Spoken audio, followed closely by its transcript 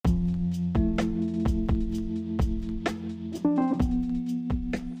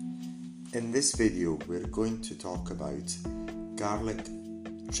this video we're going to talk about garlic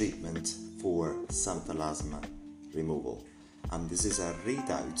treatment for xanthelasma removal, and this is a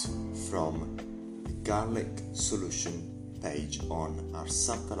readout from the garlic solution page on our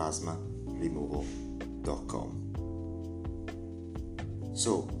xanthelasmaremoval.com.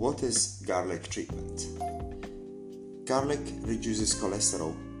 So what is garlic treatment? Garlic reduces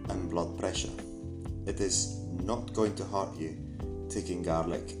cholesterol and blood pressure. It is not going to hurt you taking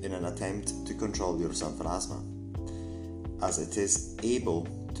garlic in an attempt to control your xanthelasma, as it is able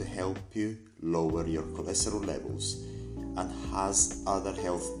to help you lower your cholesterol levels and has other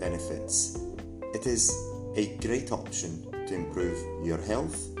health benefits. It is a great option to improve your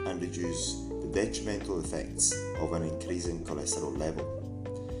health and reduce the detrimental effects of an increasing cholesterol level.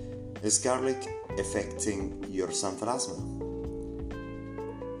 Is garlic affecting your xanthelasma?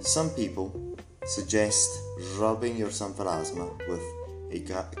 Some people suggest rubbing your xanthelasma with a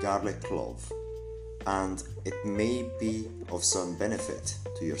garlic clove, and it may be of some benefit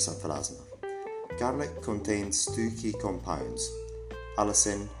to your xanthelasma. Garlic contains two key compounds,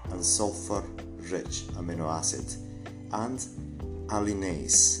 allicin and sulfur-rich amino acid, and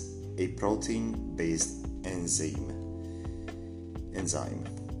allinase, a protein-based enzyme.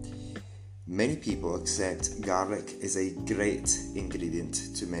 Many people accept garlic is a great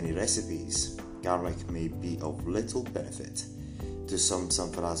ingredient to many recipes. Garlic may be of little benefit to some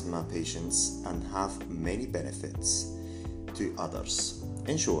xanthelasma patients and have many benefits to others.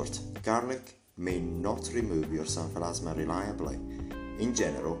 In short, garlic may not remove your xanthelasma reliably. In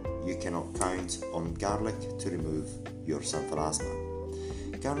general, you cannot count on garlic to remove your xanthelasma.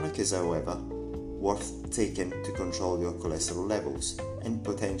 Garlic is, however, worth taking to control your cholesterol levels and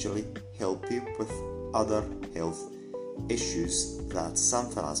potentially help you with other health issues that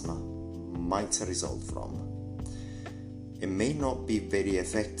xanthelasma might result from. It may not be very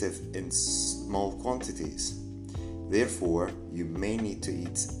effective in small quantities. Therefore, you may need to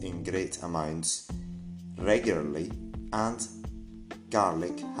eat in great amounts regularly, and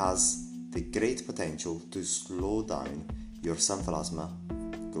garlic has the great potential to slow down your xanthelasma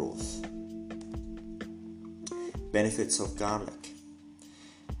growth. Benefits of garlic: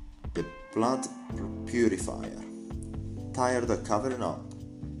 the blood purifier. Tired of covering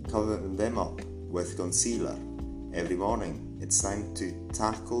them up with concealer every morning? It's time to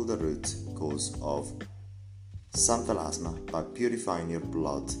tackle the root cause of xanthelasma by purifying your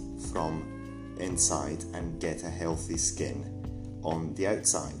blood from inside and get a healthy skin on the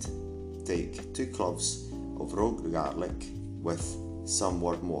outside. Take 2 cloves of raw garlic with some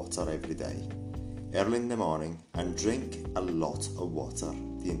warm water every day, early in the morning, and drink a lot of water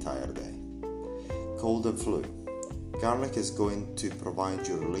the entire day. Cold and flu. Garlic is going to provide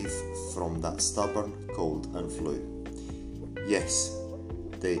you relief from that stubborn cold and flu. Yes,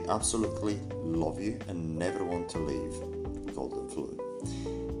 they absolutely love you and never want to leave cold and flu.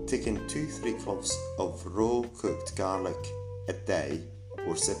 Taking 2-3 cloves of raw cooked garlic a day,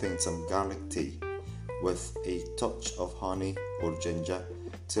 or sipping some garlic tea with a touch of honey or ginger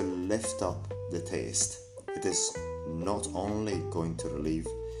to lift up the taste. It is not only going to relieve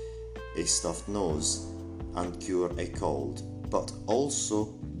a stuffed nose and cure a cold, but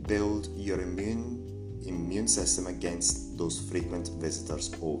also build your immune system against those frequent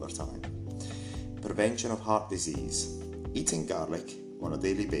visitors over time. Prevention of heart disease. Eating garlic on a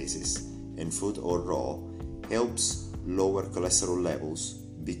daily basis, in food or raw, helps lower cholesterol levels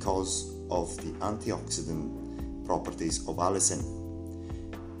because of the antioxidant properties of allicin.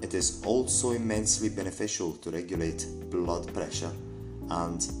 It is also immensely beneficial to regulate blood pressure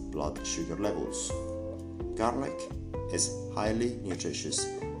and blood sugar levels. Garlic is highly nutritious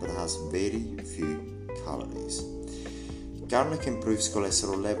but has very few calories. Garlic improves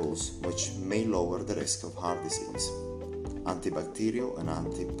cholesterol levels, which may lower the risk of heart disease. Antibacterial and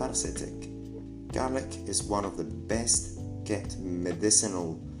antiparasitic. Garlic is one of the best kept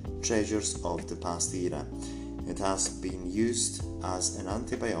medicinal treasures of the past era. It has been used as an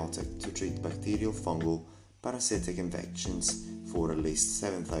antibiotic to treat bacterial, fungal, parasitic infections for at least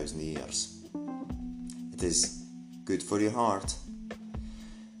 7,000 years. It is good for your heart.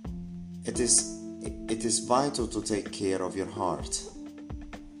 It is vital to take care of your heart.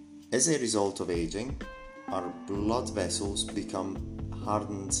 As a result of aging, our blood vessels become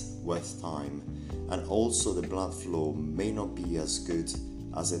hardened with time, and also the blood flow may not be as good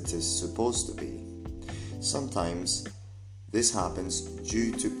as it is supposed to be. Sometimes this happens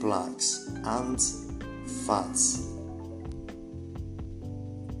due to plaques and fats.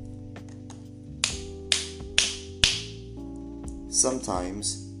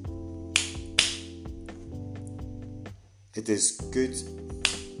 Sometimes it is good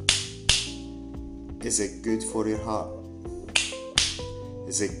Is it good for your heart?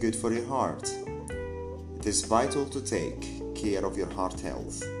 Is it good for your heart? It is vital to take care of your heart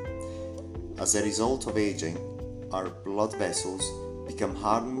health. As a result of aging, our blood vessels become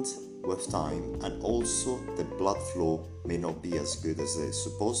hardened with time, and also the blood flow may not be as good as it's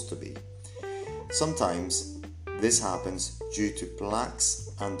supposed to be. Sometimes this happens due to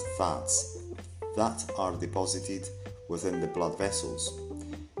plaques and fats that are deposited within the blood vessels.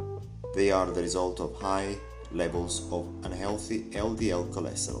 They are the result of high levels of unhealthy LDL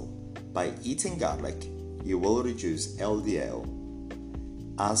cholesterol. By eating garlic, you will reduce LDL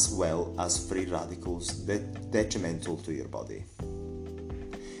as well as free radicals detrimental to your body.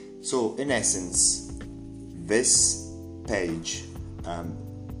 So in essence, this page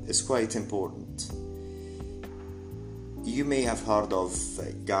is quite important. You may have heard of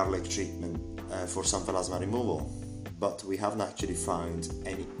garlic treatment for xanthelasma removal, but we haven't actually found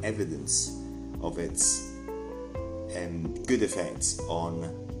any evidence of its direct good effects on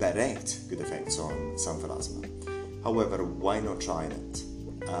xanthelasma. However, why not trying it?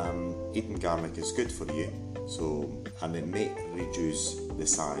 Eating garlic is good for you, and it may reduce the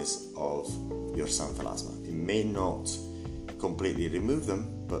size of your xanthelasma. It may not completely remove them,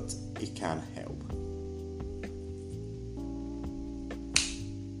 but it can help.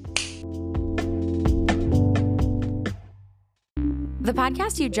 The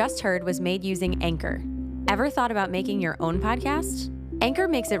podcast you just heard was made using Anchor. Ever thought about making your own podcast? Anchor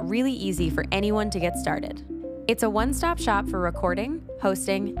makes it really easy for anyone to get started. It's a one-stop shop for recording,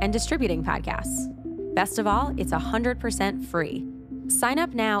 hosting, and distributing podcasts. Best of all, it's 100% free. Sign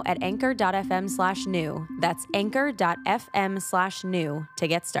up now at anchor.fm/new. That's anchor.fm/new to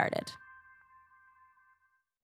get started.